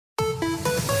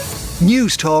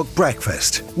News Talk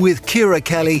Breakfast with Ciara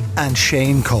Kelly and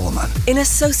Shane Coleman. In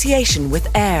association with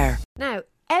AIR. Now,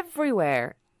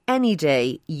 everywhere, any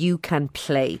day, you can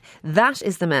play. That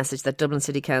is the message that Dublin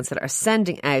City Council are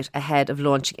sending out ahead of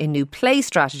launching a new play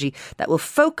strategy that will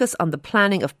focus on the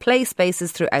planning of play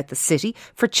spaces throughout the city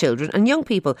for children and young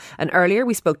people. And earlier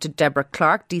we spoke to Deborah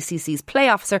Clark, DCC's play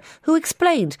officer, who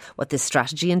explained what this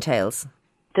strategy entails.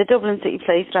 The Dublin City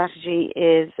Play Strategy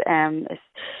is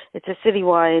it's a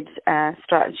citywide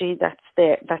strategy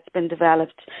that's been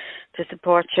developed to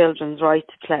support children's right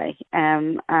to play,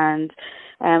 and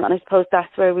I suppose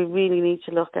that's where we really need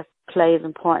to look at play is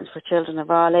important for children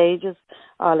of all ages,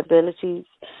 all abilities,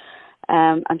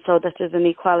 and so that there's an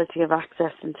equality of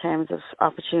access in terms of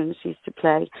opportunities to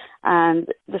play. And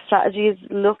the strategy is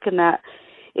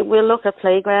it will look at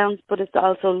playgrounds, but it's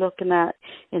also looking at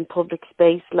in public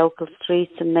space, local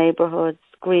streets and neighbourhoods,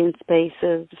 green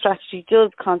spaces. The strategy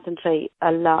does concentrate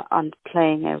a lot on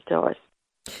playing outdoors.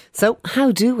 So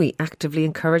how do we actively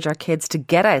encourage our kids to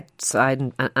get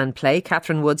outside and play?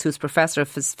 Catherine Woods, who's Professor of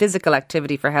Physical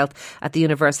Activity for Health at the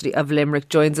University of Limerick,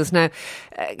 joins us now.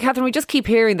 Catherine, we just keep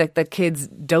hearing that kids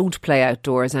don't play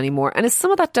outdoors anymore. And is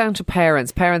some of that down to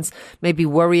parents? Parents may be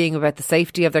worrying about the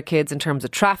safety of their kids in terms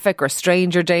of traffic or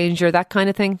stranger danger, that kind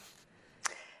of thing?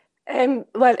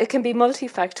 Well, it can be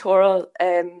multifactorial,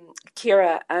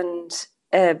 Ciara, and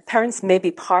parents may be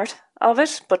part of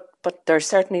it, but they're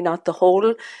certainly not the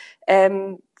whole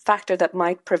factor that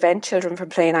might prevent children from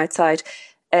playing outside,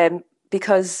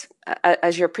 because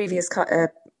as your previous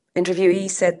interviewee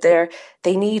said there,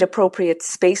 they need appropriate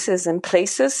spaces and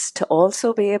places to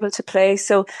also be able to play.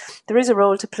 So there is a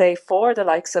role to play for the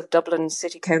likes of Dublin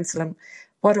City Council, and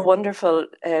what a wonderful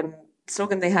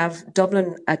slogan they have: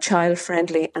 Dublin, a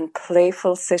child-friendly and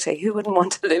playful city. Who wouldn't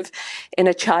want to live in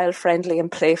a child-friendly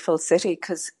and playful city?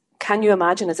 Because can you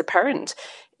imagine as a parent,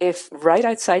 if right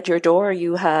outside your door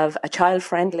you have a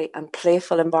child-friendly and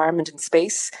playful environment and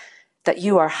space that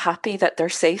you are happy that they're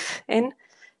safe in,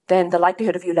 then the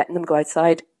likelihood of you letting them go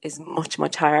outside is much,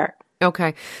 much higher.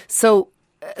 Okay. So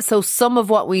some of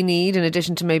what we need, in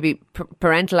addition to maybe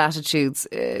parental attitudes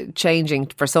changing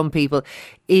for some people,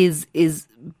 is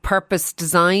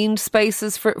purpose-designed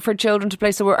spaces for children to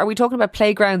play. So are we talking about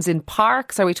playgrounds in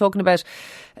parks? Are we talking about...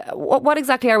 what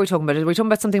exactly are we talking about? Are we talking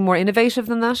about something more innovative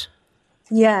than that?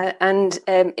 Yeah, and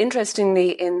interestingly,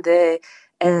 in the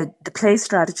play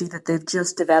strategy that they've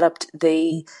just developed,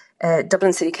 the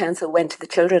Dublin City Council went to the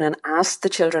children and asked the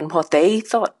children what they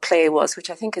thought play was, which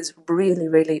I think is really,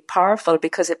 really powerful,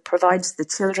 because it provides the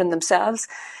children themselves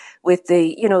with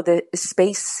the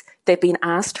space. They've been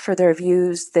asked for their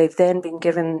views. They've then been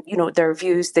given, their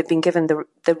views. They've been given the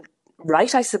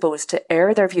right, I suppose, to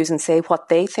air their views and say what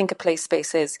they think a play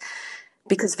space is.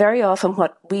 Because very often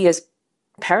what we as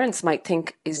parents might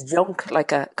think is junk,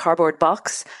 like a cardboard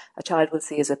box, a child will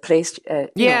see as a place, a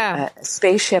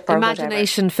spaceship or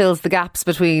imagination whatever. Fills the gaps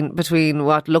between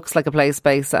what looks like a play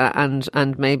space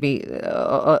and maybe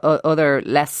other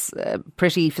less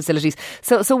pretty facilities.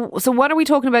 So what are we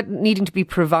talking about needing to be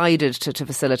provided to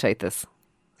facilitate this?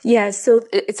 Yeah, so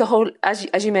it's a whole,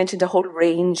 as you mentioned, a whole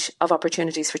range of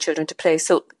opportunities for children to play.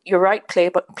 So you're right,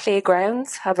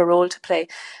 playgrounds have a role to play,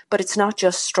 but it's not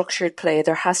just structured play.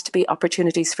 There has to be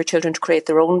opportunities for children to create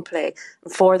their own play.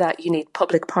 And for that, you need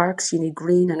public parks, you need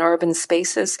green and urban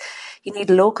spaces, you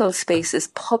need local spaces,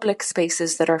 public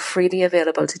spaces that are freely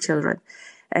available to children.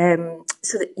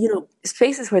 So that,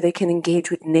 spaces where they can engage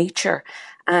with nature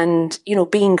and,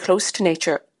 being close to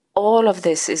nature. All of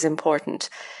this is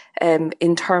important.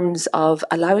 In terms of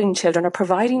allowing children or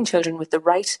providing children with the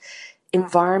right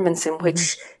environments in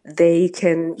which they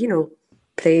can,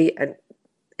 play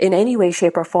in any way,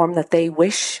 shape or form that they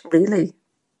wish, really.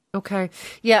 Okay.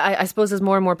 Yeah, I suppose as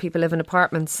more and more people live in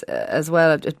apartments as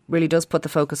well, it really does put the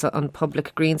focus on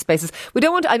public green spaces. We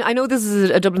don't want I know this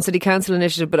is a Dublin City Council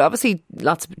initiative, but obviously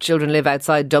lots of children live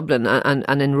outside Dublin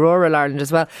and in rural Ireland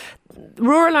as well.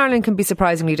 Rural Ireland can be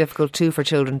surprisingly difficult too for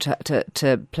children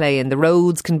to play in. The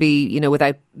roads can be,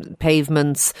 without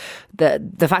pavements.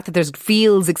 The fact that there's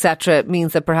fields, etc.,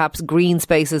 means that perhaps green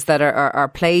spaces that are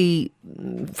play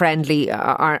friendly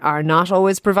are not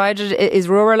always provided. Is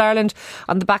rural Ireland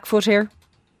on the back foot here?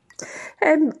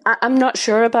 I'm not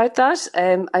sure about that.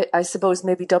 I suppose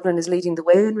maybe Dublin is leading the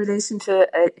way in relation to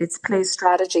its play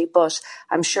strategy, but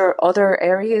I'm sure other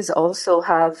areas also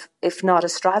have, if not a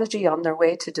strategy, on their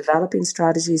way to developing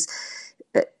strategies.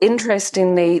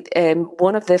 Interestingly,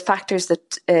 one of the factors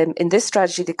that in this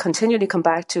strategy they continually come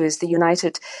back to is the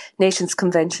United Nations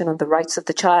Convention on the Rights of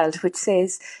the Child, which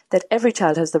says that every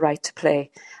child has the right to play.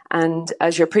 And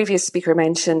as your previous speaker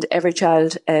mentioned, every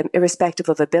child, irrespective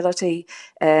of ability,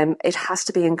 it has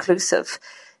to be inclusive.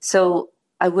 So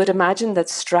I would imagine that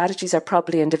strategies are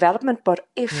probably in development, but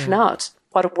if not,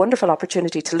 what a wonderful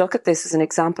opportunity to look at this as an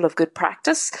example of good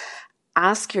practice.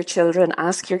 Ask your children,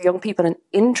 ask your young people. And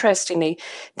interestingly,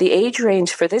 the age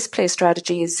range for this play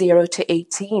strategy is 0 to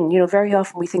 18. You know, very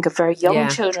often we think of very young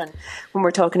children when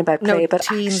we're talking about play, but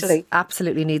teens actually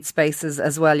absolutely need spaces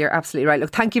as well. You're absolutely right.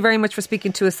 Look, thank you very much for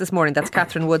speaking to us this morning. That's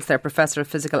Catherine Woods there, Professor of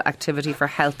Physical Activity for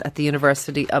Health at the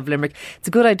University of Limerick. It's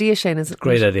a good idea, Shane, isn't it?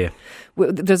 Great idea.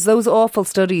 There's those awful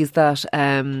studies that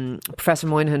Professor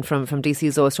Moynihan from DC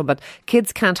is always talking about.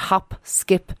 Kids can't hop,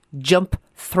 skip, jump,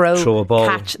 throw a ball,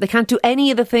 catch. They can't do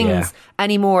any of the things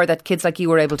anymore that kids like you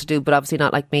were able to do, but obviously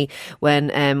not like me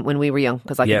when we were young,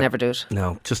 because I could never do it.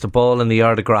 No, just a ball in the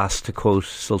yard of grass, to quote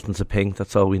Sultans of Pink.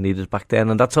 That's all we needed back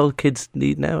then, and that's all kids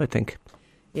need now, I think.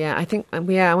 Yeah, I think. I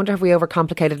wonder if we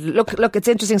overcomplicated. Look, it's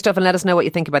interesting stuff, and let us know what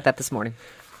you think about that this morning.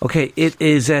 Okay, it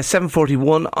is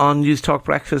 7:41 on News Talk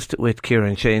Breakfast with Ciara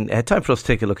and Shane. Time for us to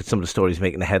take a look at some of the stories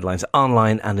making the headlines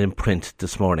online and in print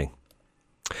this morning.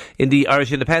 In the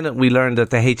Irish Independent, we learned that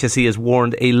the HSE has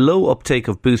warned a low uptake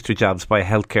of booster jabs by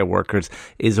healthcare workers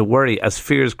is a worry as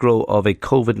fears grow of a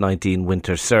COVID-19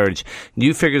 winter surge.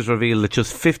 New figures reveal that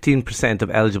just 15% of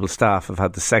eligible staff have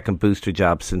had the second booster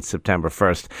jab since September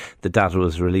 1st. The data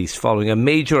was released following a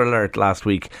major alert last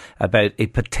week about a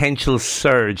potential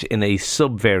surge in a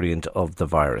subvariant of the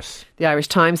virus. The Irish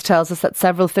Times tells us that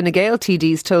several Fine Gael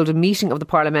TDs told a meeting of the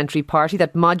Parliamentary Party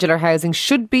that modular housing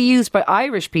should be used by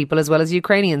Irish people as well as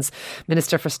Ukrainians.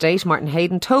 Minister for State Martin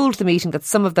Hayden told the meeting that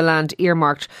some of the land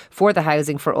earmarked for the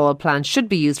Housing for All plan should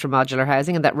be used for modular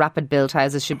housing and that rapid build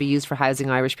houses should be used for housing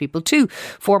Irish people too.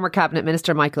 Former Cabinet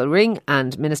Minister Michael Ring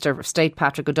and Minister for State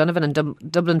Patrick O'Donovan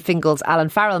and Dublin Fingal's Alan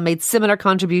Farrell made similar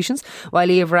contributions, while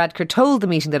Leo Varadkar told the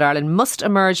meeting that Ireland must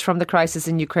emerge from the crisis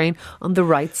in Ukraine on the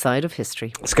right side of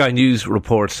history. Sky News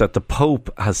reports that the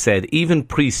Pope has said even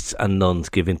priests and nuns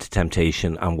give in to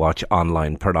temptation and watch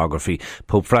online pornography.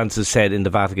 Pope Francis said in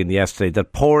the Vatican yesterday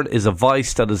that porn is a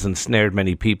vice that has ensnared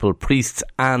many people, priests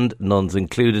and nuns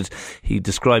included. He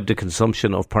described the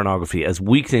consumption of pornography as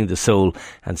weakening the soul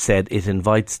and said it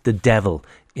invites the devil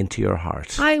into your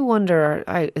heart. I wonder,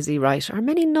 is he right? Are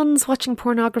many nuns watching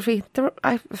pornography?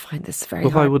 I find this very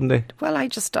hard. Why wouldn't they?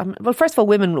 Well, first of all,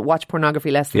 women watch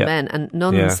pornography less than men, and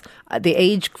nuns, the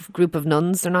age group of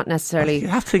nuns, they're not necessarily... You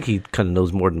have to think he kind of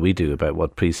knows more than we do about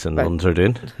what priests and nuns are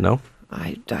doing, no?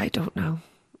 I don't know.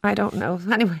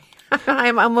 Anyway,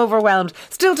 I'm overwhelmed.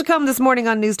 Still to come this morning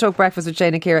on News Talk Breakfast with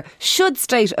Shane and Ciara. Should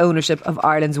state ownership of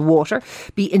Ireland's water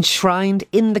be enshrined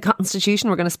in the Constitution?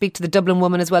 We're going to speak to the Dublin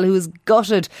woman as well, who is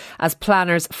gutted as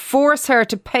planners force her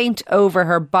to paint over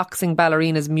her boxing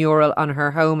ballerina's mural on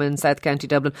her home in South County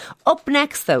Dublin. Up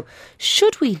next, though,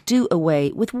 should we do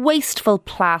away with wasteful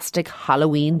plastic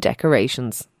Halloween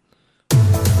decorations?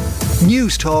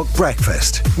 News Talk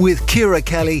Breakfast with Ciara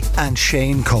Kelly and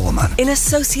Shane Coleman. In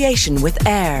association with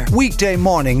AIR. Weekday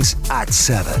mornings at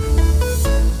 7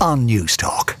 on News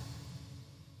Talk.